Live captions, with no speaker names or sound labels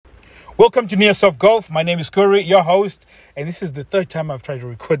Welcome to Near Soft Golf. My name is Corey, your host, and this is the third time I've tried to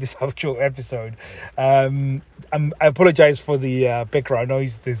record this actual episode. I apologize for the background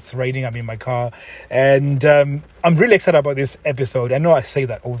noise. It's raining. I'm in my car, and I'm really excited about this episode. I know I say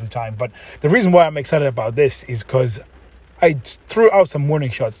that all the time, but the reason why I'm excited about this is because I threw out some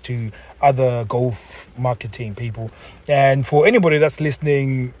warning shots to other golf marketing people, and for anybody that's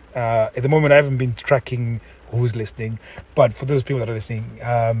listening, at the moment I haven't been tracking who's listening, but for those people that are listening,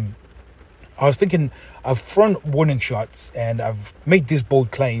 I was thinking I've thrown warning shots and I've made these bold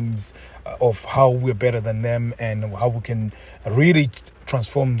claims of how we're better than them and how we can really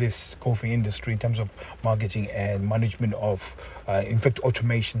transform this golfing industry in terms of marketing and management of, in fact,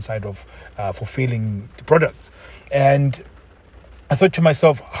 automation side of fulfilling the products. And I thought to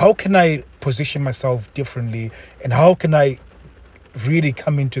myself, how can I position myself differently and how can I really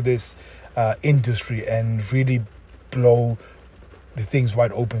come into this industry and really blow the things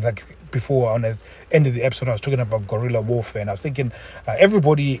wide open? Like before, on the end of the episode, I was talking about guerrilla warfare, and I was thinking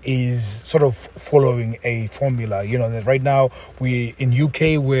everybody is sort of following a formula. You know, that right now we in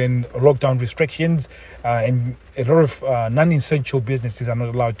UK, we're in lockdown restrictions, and a lot of non-essential businesses are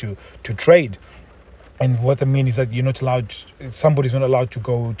not allowed to trade. And what I mean is that somebody's not allowed to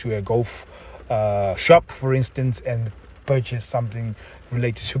go to a golf shop, for instance, and purchase something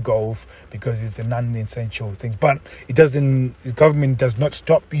related to golf because it's a non-essential thing. But the government does not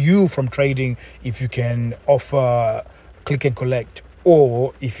stop you from trading if you can offer click and collect,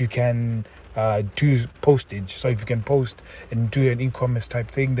 or if you can do postage. So if you can post and do an e-commerce type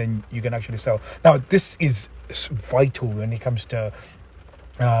thing, then you can actually sell. Now, this is vital when it comes to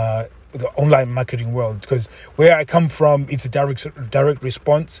the online marketing world, because where I come from, it's a direct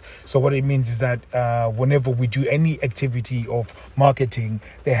response. So what it means is that whenever we do any activity of marketing,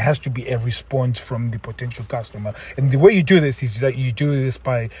 there has to be a response from the potential customer. And the way you do this is that you do this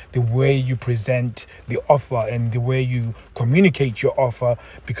by the way you present the offer and the way you communicate your offer,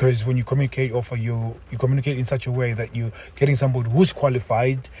 because when you communicate offer, you communicate in such a way that you're getting somebody who's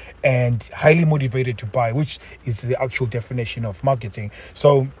qualified and highly motivated to buy, which is the actual definition of marketing.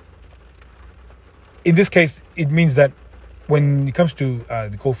 So in this case, it means that when it comes to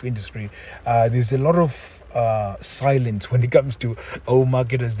the golf industry, there's a lot of silence when it comes to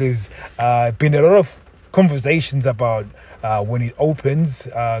marketers. There's been a lot of conversations about when it opens,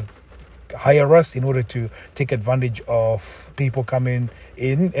 hire us in order to take advantage of people coming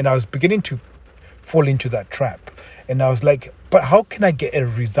in. And I was beginning to fall into that trap. And I was like, but how can I get a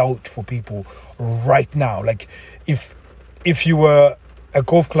result for people right now? Like, if you were a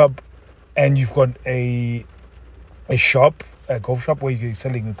golf club and you've got a golf shop where you're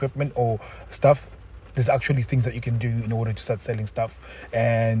selling equipment or stuff, there's actually things that you can do in order to start selling stuff.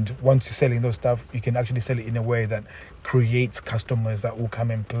 And once you're selling those stuff, you can actually sell it in a way that creates customers that will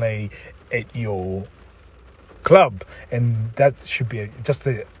come and play at your club. And that should be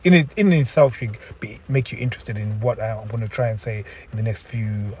in itself should make you interested in what I'm going to try and say in the next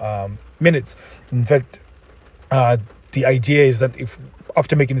few minutes. In fact, the idea is that if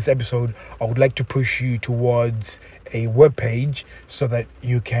after making this episode, I would like to push you towards a webpage so that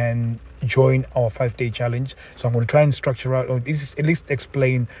you can join our 5-day challenge. So I'm going to try and structure out, or at least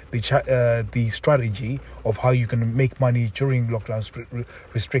explain the strategy of how you can make money during lockdown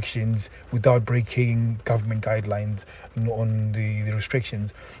restrictions without breaking government guidelines on the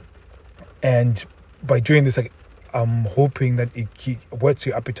restrictions. And by doing this, I'm hoping that it whets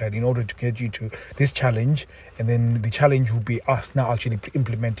your appetite in order to get you to this challenge. And then the challenge will be us now actually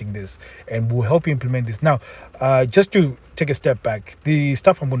implementing this, and we'll help you implement this. Now, just to take a step back, the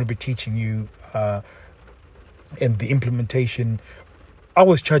stuff I'm going to be teaching you and the implementation, I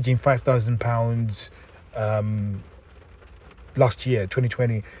was charging £5,000 last year,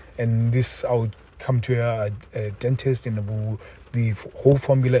 2020. And this, I would come to a dentist, and the whole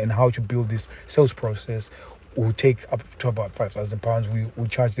formula and how to build this sales process will take up to about £5,000. We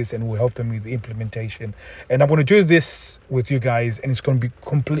charge this and we'll help them with the implementation. And I'm going to do this with you guys, and it's going to be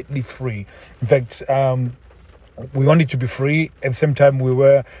completely free. In fact, we want it to be free. At the same time, we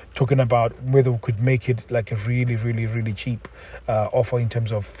were talking about whether we could make it like a really, really, really cheap offer in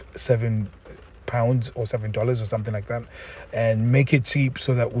terms of £7 or $7 or something like that, and make it cheap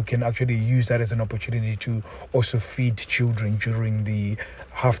so that we can actually use that as an opportunity to also feed children during the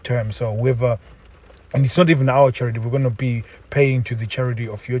half term. So whoever and it's not even our charity. We're going to be paying to the charity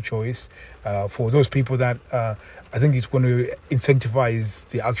of your choice. For those people that I think it's going to incentivize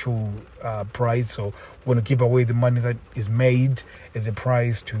the actual prize. So we're going to give away the money that is made as a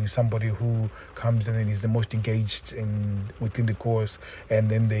prize to somebody who comes and then is the most engaged within the course. And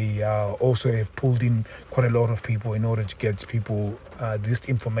then they also have pulled in quite a lot of people in order to get people this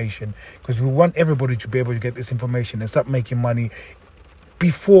information, because we want everybody to be able to get this information and start making money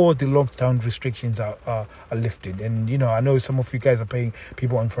before the lockdown restrictions are lifted. And I know some of you guys are paying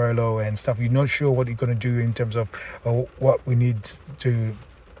people on furlough and stuff. You're not sure what you're going to do in terms of what we need to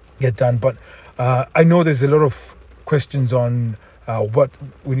get done, but I know there's a lot of questions on what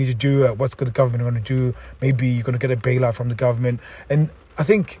we need to do, what's the government going to do. Maybe you're going to get a bailout from the government. And I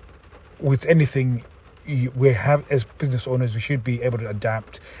think with anything, we have, as business owners, we should be able to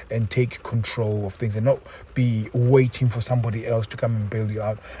adapt and take control of things and not be waiting for somebody else to come and bail you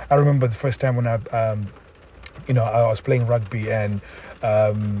out. I remember the first time when I was playing rugby, and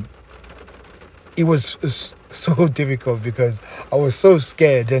it was so difficult because I was so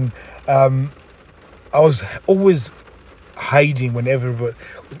scared, and I was always hiding when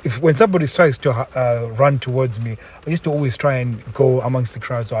somebody tries to run towards me. I used to always try and go amongst the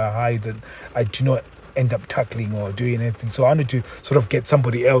crowd, so I hide and I do not end up tackling or doing anything. So I wanted to sort of get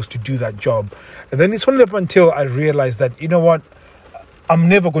somebody else to do that job. And then it's only up until I realized that, what, I'm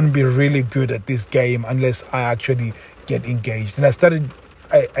never going to be really good at this game unless I actually get engaged. And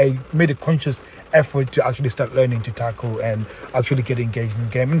I made a conscious effort to actually start learning to tackle and actually get engaged in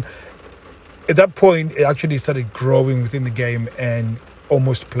the game. And at that point, it actually started growing within the game and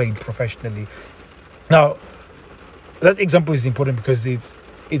almost played professionally. Now, that example is important because it's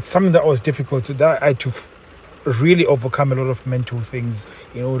something that was difficult. That I had to really overcome a lot of mental things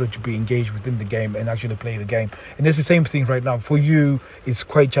in order to be engaged within the game and actually play the game. And it's the same thing right now. For you, it's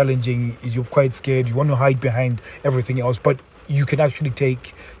quite challenging. You're quite scared. You want to hide behind everything else, but you can actually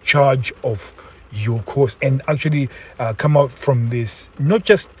take charge of your course and actually come out from this, not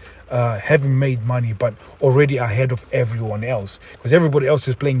just having made money, but already ahead of everyone else, because everybody else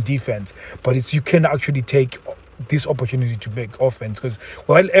is playing defense. But you can actually take this opportunity to make offense, because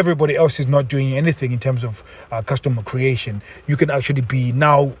while everybody else is not doing anything in terms of customer creation, you can actually be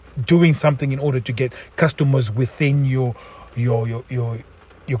now doing something in order to get customers within your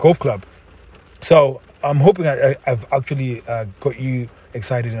golf club. So I'm hoping I've actually got you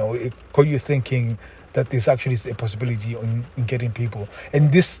excited, it got you thinking that there's actually a possibility in getting people.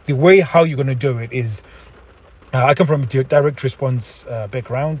 And the way how you're going to do it is, I come from a direct response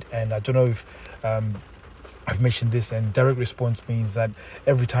background, and I don't know if I've mentioned this, and direct response means that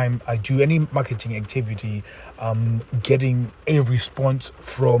every time I do any marketing activity, I'm getting a response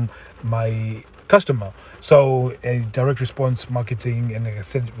from my customer. So a direct response marketing, and like I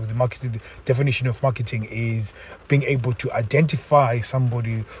said, with the definition of marketing is being able to identify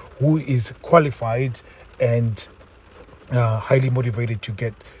somebody who is qualified and highly motivated to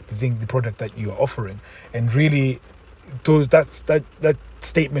get the product that you are offering. And really, that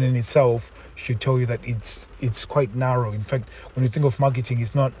statement in itself should tell you that it's quite narrow. In fact, when you think of marketing,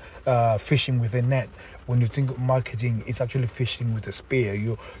 it's not fishing with a net. When you think of marketing, it's actually fishing with a spear.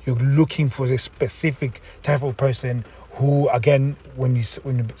 You're looking for a specific type of person who, again, when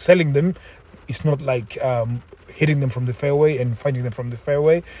you're selling them, it's not like hitting them from the fairway and finding them from the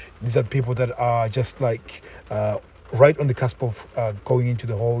fairway. These are people that are just like right on the cusp of going into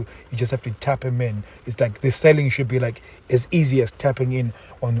the hole. You just have to tap them in. It's like the selling should be like as easy as tapping in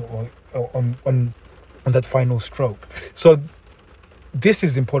on that final stroke. So this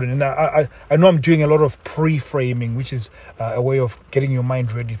is important, and I know I'm doing a lot of pre-framing, which is a way of getting your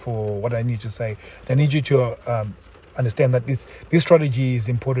mind ready for what I need to say. I need you to understand that this strategy is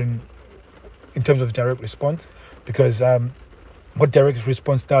important in terms of direct response, because what direct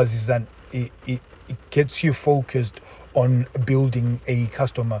response does is that it gets you focused on building a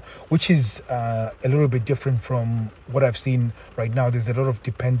customer, which is a little bit different from what I've seen right now. There's a lot of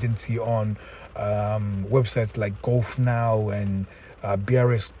dependency on websites like Golf Now and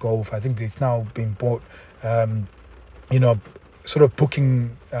BRS Golf. I think it's now been bought, sort of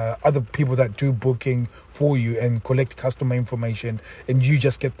booking other people that do booking for you and collect customer information, and you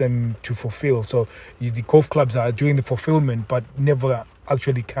just get them to fulfill. So the golf clubs are doing the fulfillment, but never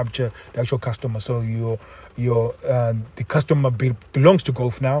actually capture the actual customer. So the customer belongs to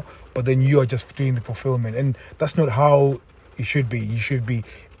Golf Now, but then you are just doing the fulfillment, and that's not how it should be. You should be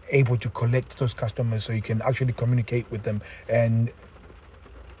able to collect those customers so you can actually communicate with them and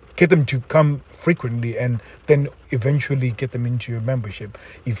get them to come frequently, and then eventually get them into your membership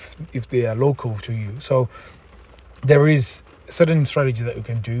if they are local to you. So there is certain strategies that you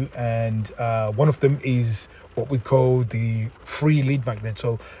can do, and one of them is what we call the free lead magnet.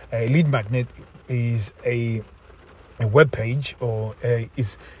 So a lead magnet is a web page, or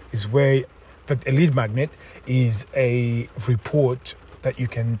is where, but a lead magnet is a report that you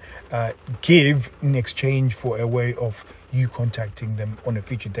can give in exchange for a way of you contacting them on a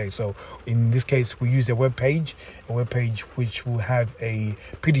future day. So in this case, we use a web page which will have a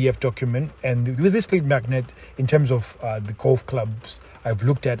PDF document. And with this lead magnet, in terms of the golf clubs I've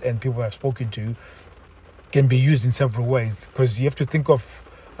looked at and people I've spoken to, can be used in several ways, because you have to think of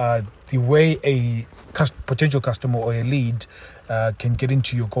the way a potential customer or a lead can get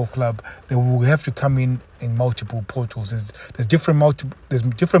into your golf club. They will have to come in multiple portals. There's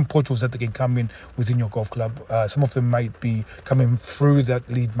different portals that they can come in within your golf club. Some of them might be coming through that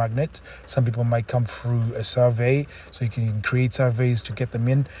lead magnet. Some people might come through a survey, so you can create surveys to get them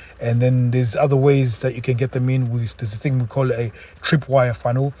in. And then there's other ways that you can get them in. There's a thing we call a tripwire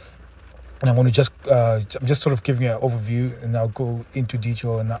funnel. And I want to I'm just sort of giving you an overview, and I'll go into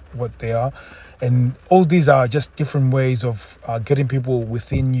detail on what they are. And all these are just different ways of getting people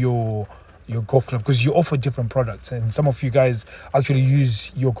within your golf club, because you offer different products. And some of you guys actually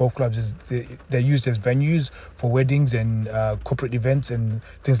use your golf clubs as they're used as venues for weddings and corporate events and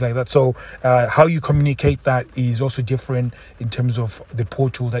things like that. So how you communicate that is also different in terms of the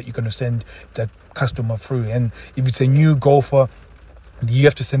portal that you're going to send that customer through. And if it's a new golfer, you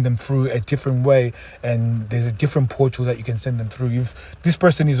have to send them through a different way, and there's a different portal that you can send them through. If this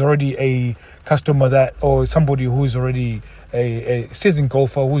person is already a customer or somebody who's already a seasoned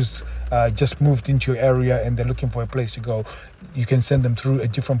golfer who's just moved into your area and they're looking for a place to go, you can send them through a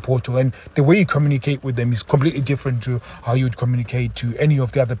different portal. And the way you communicate with them is completely different to how you would communicate to any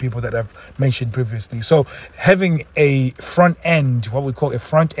of the other people that I've mentioned previously. So having a front end, what we call a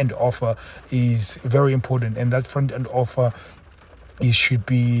front end offer, is very important. And that front end offer, it should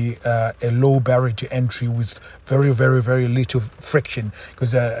be a low barrier to entry with very, very, very little friction.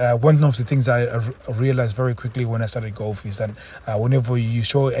 Because one of the things I realized very quickly when I started golf is that whenever you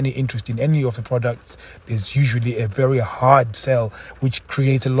show any interest in any of the products, there's usually a very hard sell, which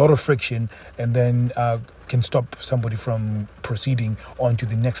creates a lot of friction and then can stop somebody from proceeding on to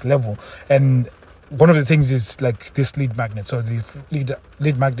the next level. And one of the things is like this lead magnet. So the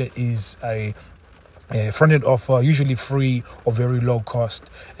lead magnet is a front-end offer, usually free or very low cost.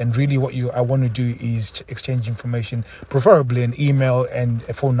 And really what I want to do is exchange information, preferably an email and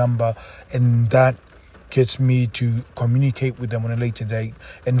a phone number, and that gets me to communicate with them on a later date.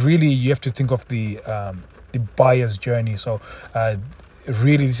 And really you have to think of the buyer's journey. So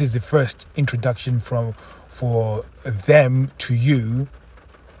really this is the first introduction for them to you,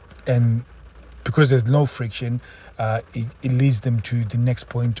 and because there's no friction, it leads them to the next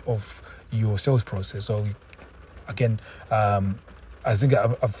point of your sales process. So again, I think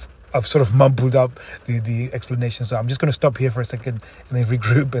I've sort of mumbled up the explanation, so I'm just going to stop here for a second and then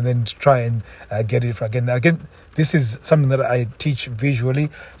regroup and then try and get it again. This is something that I teach visually,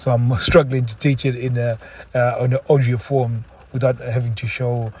 so I'm struggling to teach it in on an audio form without having to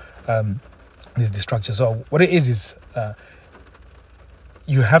show the structure. So what it is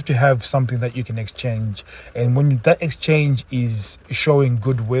you have to have something that you can exchange, and when that exchange is showing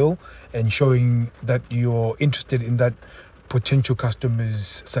goodwill and showing that you're interested in that potential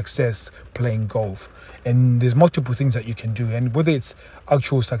customer's success playing golf. And there's multiple things that you can do, and whether it's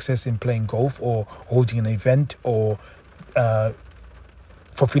actual success in playing golf or holding an event or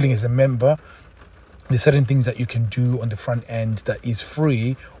fulfilling as a member, there's certain things that you can do on the front end that is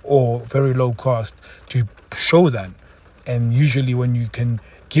free or very low cost to show that. And usually when you can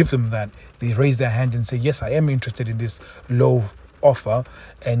give them that, they raise their hand and say, yes, I am interested in this low offer,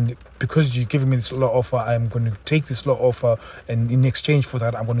 and because you're giving me this low offer, I'm going to take this low offer, and in exchange for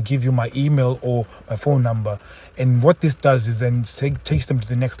that, I'm going to give you my email or my phone number. And what this does is then takes them to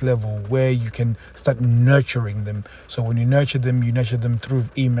the next level where you can start nurturing them. So when you nurture them through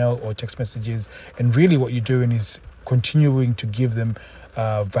email or text messages, and really what you're doing is continuing to give them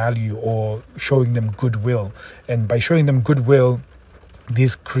value or showing them goodwill. And by showing them goodwill,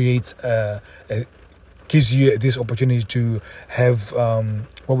 this creates gives you this opportunity to have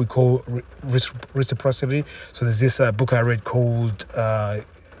what we call reciprocity. So there's this book I read called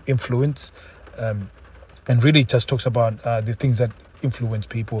Influence, and really it just talks about the things that influence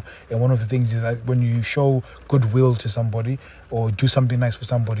people. And one of the things is that when you show goodwill to somebody or do something nice for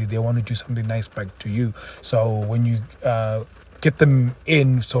somebody, they want to do something nice back to you. So when you get them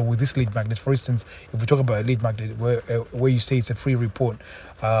in, so with this lead magnet, for instance, if we talk about a lead magnet where you say it's a free report,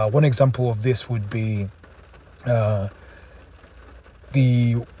 one example of this would be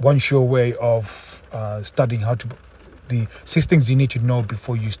the one sure way of studying how to the 6 things you need to know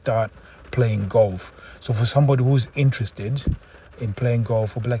before you start playing golf. So for somebody who's interested in playing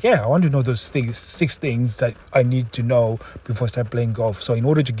golf, will be like, yeah, I want to know those things, 6 things that I need to know before I start playing golf. So in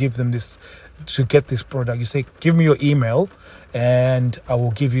order to give them this, to get this product, you say, give me your email and I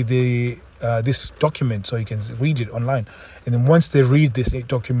will give you the this document so you can read it online. And then once they read this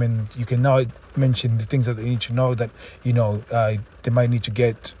document, you can now mention the things that they need to know, that they might need to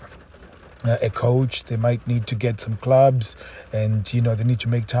get a coach, they might need to get some clubs, and they need to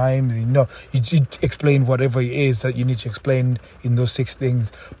make time. You explain whatever it is that you need to explain in those 6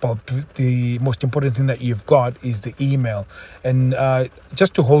 things, but the most important thing that you've got is the email. And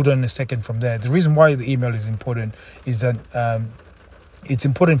just to hold on a second from there, the reason why the email is important is that it's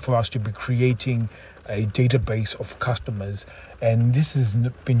important for us to be creating a database of customers, and this has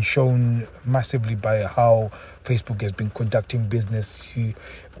been shown massively by how Facebook has been conducting business.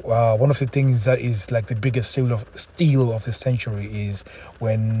 One of the things that is like the biggest steal of the century is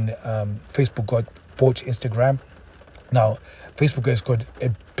when Facebook bought Instagram. Now, Facebook has got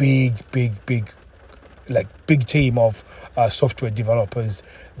a big team of software developers.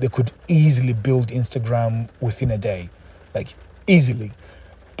 They could easily build Instagram within a day, easily.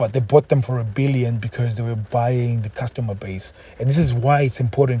 But they bought them for $1 billion because they were buying the customer base. And this is why it's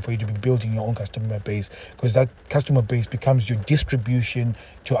important for you to be building your own customer base, because that customer base becomes your distribution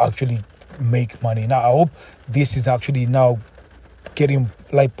to actually make money. Now, I hope this is actually now getting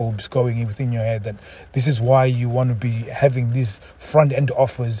light bulbs going within your head, that this is why you want to be having these front-end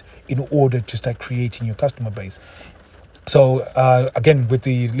offers in order to start creating your customer base. So, again, with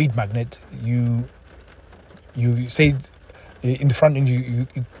the lead magnet, you say in the front end, you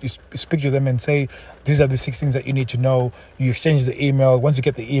speak to them and say, these are the 6 things that you need to know. You exchange the email. Once you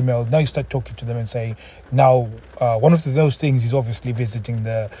get the email, now you start talking to them and say, now, one of those things is obviously visiting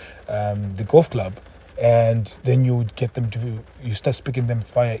the golf club. And then you start speaking to them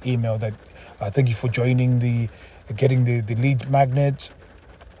via email that, thank you for getting the lead magnet.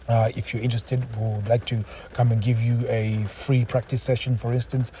 If you're interested, we would like to come and give you a free practice session, for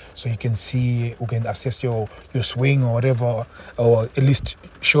instance, so you can see, we can assess your swing or whatever, or at least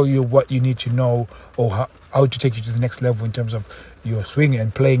show you what you need to know, or how to take you to the next level in terms of your swing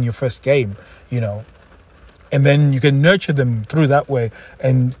and playing your first game, And then you can nurture them through that way,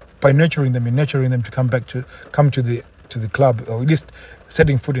 and by nurturing them to come to the club, or at least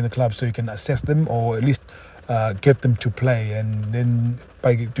setting foot in the club, so you can assess them, or at least get them to play. And then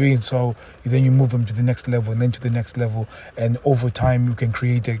by doing so, then you move them to the next level, and then to the next level, and over time you can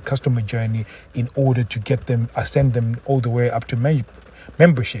create a customer journey in order to ascend them all the way up to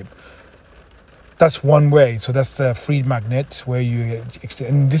membership. That's one way. So that's a free magnet where you extend,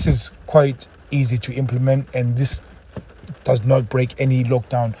 and this is quite easy to implement, and this does not break any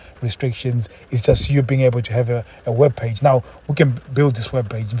lockdown restrictions. It's just you being able to have a web page. Now, we can build this web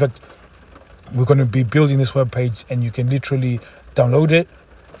page. In fact, we're going to be building this web page, and you can literally download it.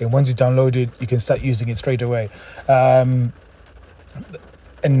 And once you download it, you can start using it straight away. And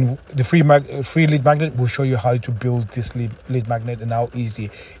the free lead magnet will show you how to build this lead magnet and how easy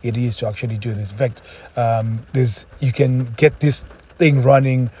it is to actually do this. In fact, you can get this thing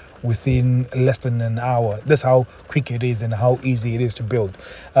running within less than an hour. That's how quick it is and how easy it is to build.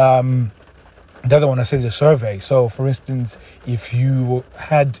 The other one, I said, the survey. So, for instance, if you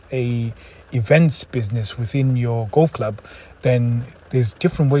had a events business within your golf club, then there's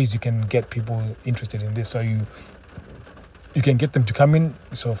different ways you can get people interested in this. So you can get them to come in.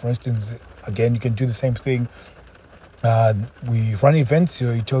 So, for instance, again, you can do the same thing. We run events,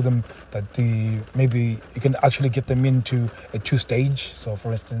 so you tell them that maybe you can actually get them into a 2-stage. So,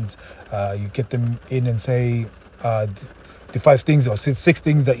 for instance, you get them in and say the 5 things or 6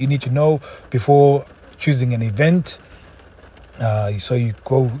 things that you need to know before choosing an event. So you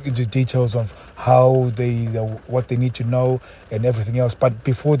go into details of what they need to know and everything else. But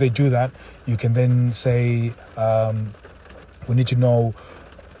before they do that, you can then say, we need to know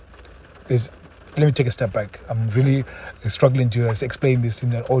let me take a step back. I'm really struggling to explain this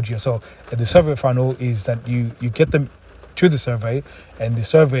in an audio. So the survey funnel is that you get them to the survey, and the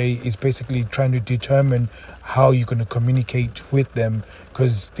survey is basically trying to determine how you're going to communicate with them,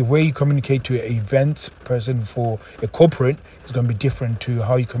 because the way you communicate to an events person for a corporate is going to be different to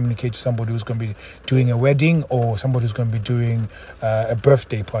how you communicate to somebody who's going to be doing a wedding or somebody who's going to be doing a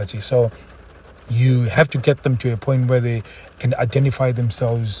birthday party. So you have to get them to a point where they can identify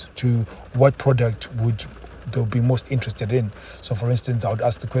themselves to what product they'll be most interested in. So, for instance, I would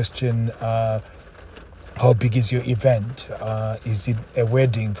ask the question, how big is your event? Is it a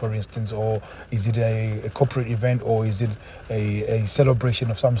wedding, for instance, or is it a corporate event, or is it a celebration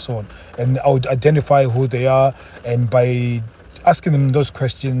of some sort? And I would identify who they are, and by asking them those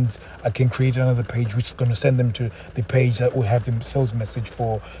questions, I can create another page which is going to send them to the page that will have the sales message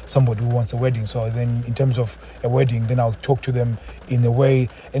for somebody who wants a wedding. So then in terms of a wedding, then I'll talk to them in a way.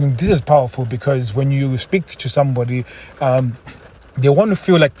 And this is powerful because when you speak to somebody, they want to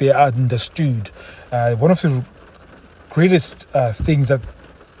feel like they are understood. One of the greatest things that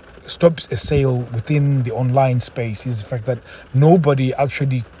stops a sale within the online space is the fact that nobody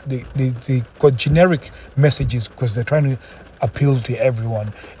actually, they got generic messages because they're trying to appeal to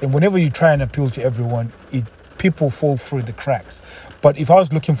everyone. And whenever you try and appeal to everyone, people fall through the cracks. But if I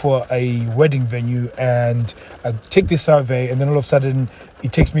was looking for a wedding venue and I take this survey, and then all of a sudden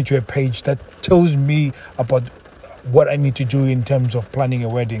it takes me to a page that tells me about what I need to do in terms of planning a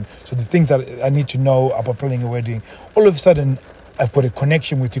wedding. So the things that I need to know about planning a wedding, all of a sudden I've got a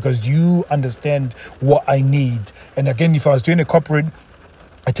connection with you because you understand what I need. And again, if I was doing a corporate,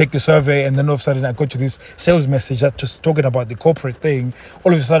 I take the survey and then all of a sudden I go to this sales message that's just talking about the corporate thing.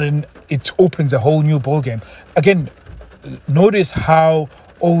 All of a sudden it opens a whole new ballgame. Again, notice how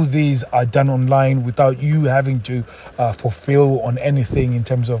all these are done online without you having to fulfill on anything in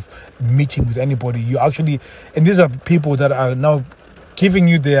terms of meeting with anybody. You actually, and these are people that are now giving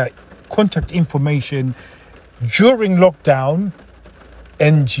you their contact information during lockdown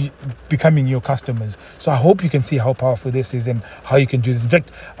and becoming your customers. So I hope you can see how powerful this is and how you can do this. In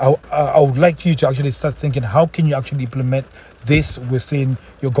fact, I would like you to actually start thinking, how can you actually implement this within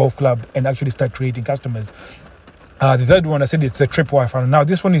your golf club and actually start creating customers? The third one, I said it's a tripwire funnel. Now,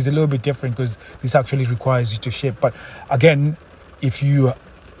 this one is a little bit different because this actually requires you to ship. But again, if you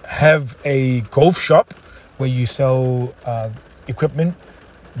have a golf shop where you sell equipment,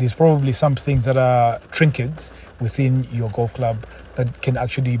 there's probably some things that are trinkets within your golf club that can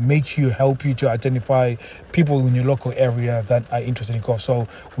actually help you to identify people in your local area that are interested in golf. So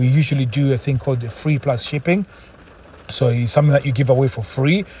we usually do a thing called the free plus shipping. So it's something that you give away for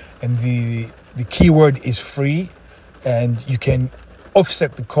free, and the keyword is free, and you can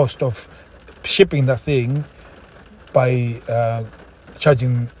offset the cost of shipping that thing by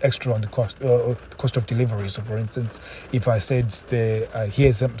charging extra on the cost of delivery. So for instance, if I said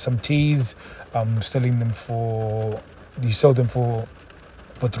here's some teas, selling them you sell them for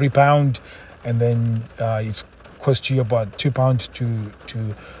 £3, and then it's cost you about £2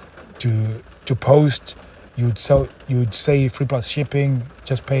 to post. You'd say free plus shipping,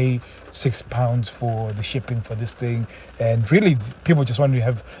 just pay £6 for the shipping for this thing. And really, people just want to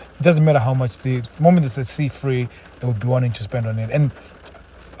have, it doesn't matter how much, the moment that they see free, they would be wanting to spend on it. And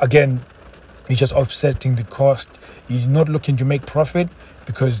again, you're just offsetting the cost. You're not looking to make profit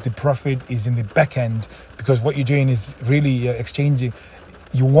because the profit is in the back end, because what you're doing is really exchanging.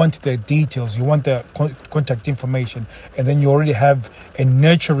 You want the details, you want the contact information, and then you already have a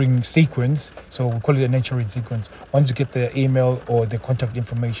nurturing sequence. So we call it a nurturing sequence. Once you get the email or the contact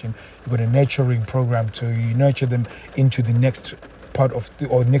information, you've got a nurturing program. So you nurture them into the next part of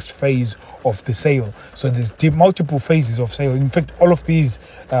next phase of the sale. So there's multiple phases of sale. In fact, all of these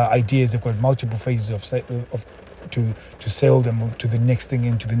ideas have got multiple phases to sell them to the next thing,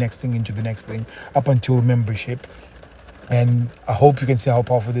 into the next thing, into the next thing, up until membership. And I hope you can see how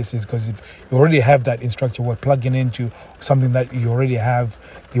powerful this is, because if you already have that in structure, we're plugging into something that you already have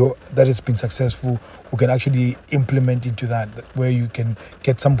that has been successful. We can actually implement into that, where you can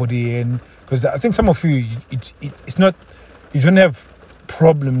get somebody in. Because I think some of you, it's not, you don't have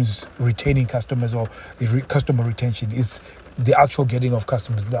problems retaining customers or customer retention. It's the actual getting of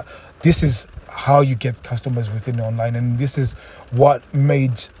customers. This is how you get customers within online, and this is what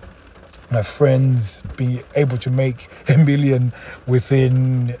made my friends be able to make $1 million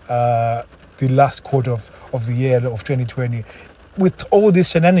within the last quarter of the year of 2020, with all these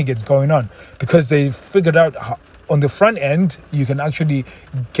shenanigans going on, because they figured out how, on the front end, you can actually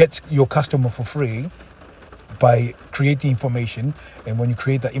get your customer for free by creating information. And when you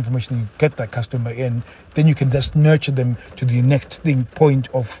create that information, you get that customer in, then you can just nurture them to the next point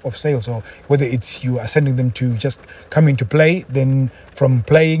of sale. So whether it's you are sending them to just coming to play, then from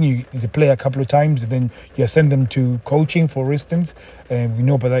playing, you play a couple of times, and then you send them to coaching, for instance. And we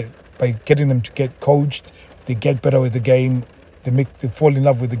know by getting them to get coached, they get better with the game, they fall in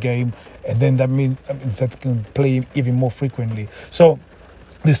love with the game, and then that means that they can play even more frequently. So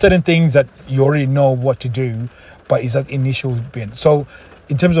there's certain things that you already know what to do, but it's that initial bit. So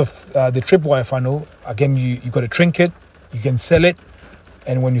in terms of the tripwire funnel, again, you got a trinket, you can sell it,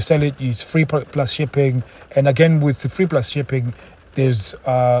 and when you sell it, it's free plus shipping. And again, with the free plus shipping, there's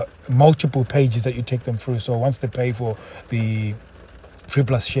multiple pages that you take them through. So once they pay for the free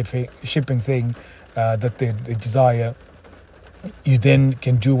plus shipping thing that they desire, you then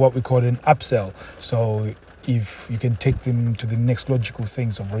can do what we call an upsell. So if you can take them to the next logical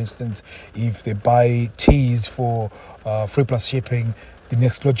thing. So for instance, if they buy teas for free plus shipping, the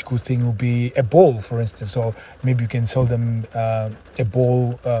next logical thing will be a ball, for instance. So maybe you can sell them a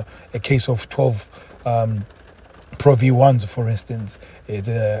ball, a case of 12 Pro V1s, for instance.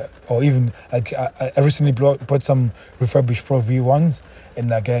 Or even like I recently bought some refurbished Pro V1s, and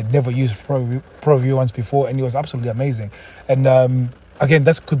like I never used Pro V1s before, and it was absolutely amazing. And again,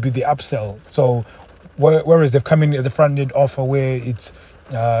 that could be the upsell. So whereas they've come in at the front end offer where it's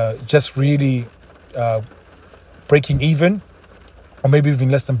just really breaking even, or maybe even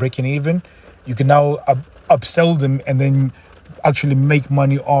less than breaking even, you can now upsell them and then actually make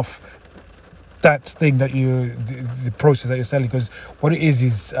money off that thing that the process that you're selling. Because what it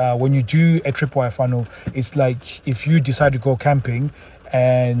is when you do a tripwire funnel, it's like if you decide to go camping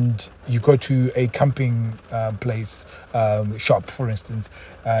and you go to a camping place, shop, for instance,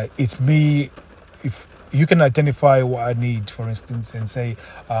 it's me. If you can identify what I need, for instance, and say,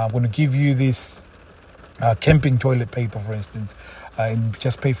 I'm going to give you this camping toilet paper, for instance, and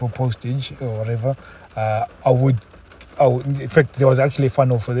just pay for postage or whatever, in fact, there was actually a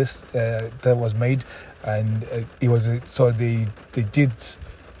funnel for this that was made, and it was so they did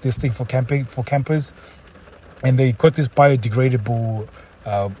this thing for campers, and they got this biodegradable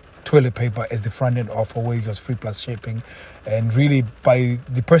toilet paper as the front end offer where it was free plus shipping. And really, by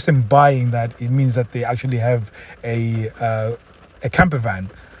the person buying that, it means that they actually have a camper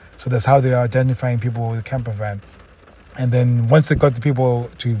van. So that's how they are identifying people with a camper van. And then once they got the people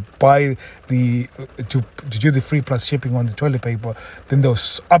to buy to do the free plus shipping on the toilet paper, then they'll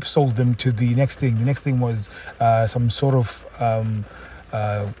upsold them to the next thing. The next thing was some sort of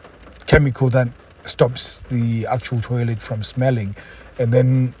chemical that stops the actual toilet from smelling. And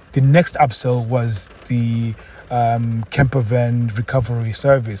then the next upsell was the camper van recovery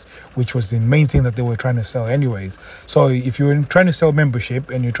service, which was the main thing that they were trying to sell anyways. So if you're trying to sell membership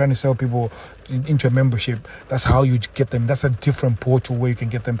and you're trying to sell people into a membership, that's how you get them. That's a different portal where you can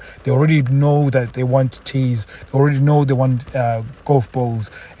get them. They already know that they want teas. They already know they want golf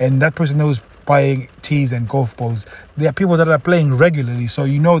balls. And that person knows buying teas and golf balls. There are people that are playing regularly. So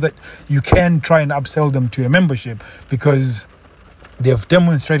you know that you can try and upsell them to a membership because they've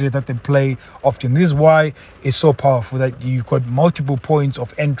demonstrated that they play often. This is why it's so powerful, that you've got multiple points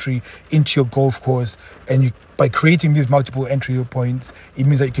of entry into your golf course, and by creating these multiple entry points, it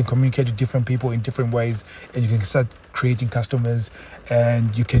means that you can communicate with different people in different ways, and you can start creating customers.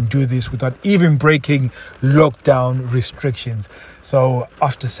 And you can do this without even breaking lockdown restrictions. So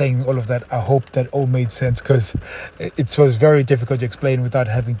after saying all of that, I hope that all made sense, because it was very difficult to explain without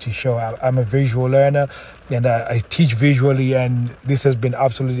having to show. I'm a visual learner, and I teach visually, and this has been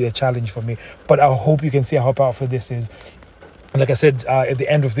absolutely a challenge for me. But I hope you can see how powerful this is. And like I said, at the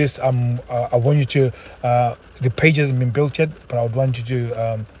end of this, I want you to, the page hasn't been built yet, but I would want you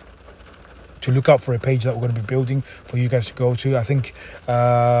to look out for a page that we're going to be building for you guys to go to. I think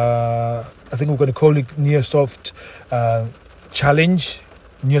we're going to call it Neosoft Challenge,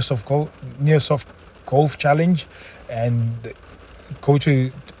 Neosoft Golf Challenge, and go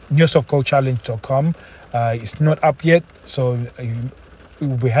to neosoftgolfchallenge.com. It's not up yet, so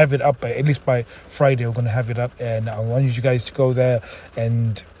we have it up at least by Friday. We're going to have it up, and I want you guys to go there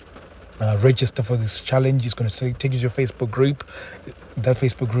and register for this challenge. It's going to take you to a Facebook group. That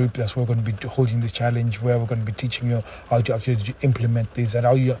Facebook group, that's where we're going to be holding this challenge, where we're going to be teaching you how to actually implement this and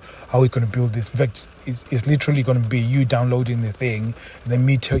how we're going to build this. In fact, it's literally going to be you downloading the thing and then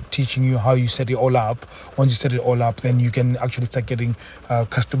me teaching you how you set it all up. Once you set it all up, then you can actually start getting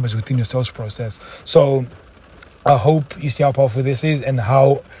customers within your sales process. So I hope you see how powerful this is and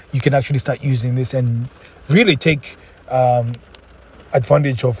how you can actually start using this and really take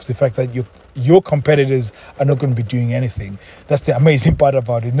advantage of the fact that your competitors are not going to be doing anything. That's the amazing part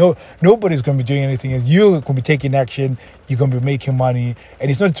about it. Nobody's going to be doing anything. You're going to be taking action. You're going to be making money,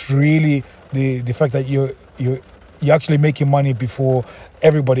 and it's not really the fact that you're actually making money before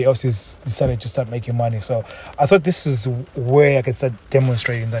everybody else is decided to start making money. So I thought this is where I can start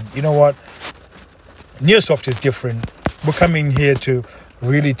demonstrating that, you know what, Neosoft is different. We're coming here to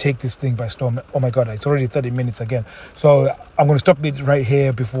really take this thing by storm. Oh my God, it's already 30 minutes again. So I'm going to stop it right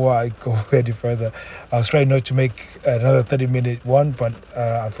here before I go any further. I was trying not to make another 30-minute one, but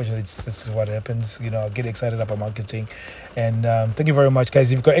unfortunately, this is what happens. I get excited about marketing. And thank you very much,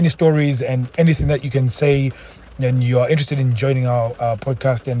 guys. If you've got any stories and anything that you can say and you are interested in joining our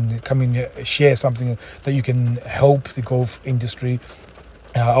podcast and coming share something that you can help the golf industry,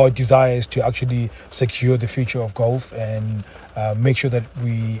 our desire is to actually secure the future of golf and make sure that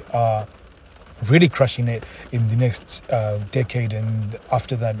we are really crushing it in the next decade and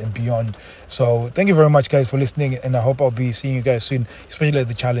after that and beyond. So thank you very much, guys, for listening, and I hope I'll be seeing you guys soon, especially at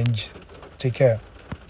the challenge. Take care.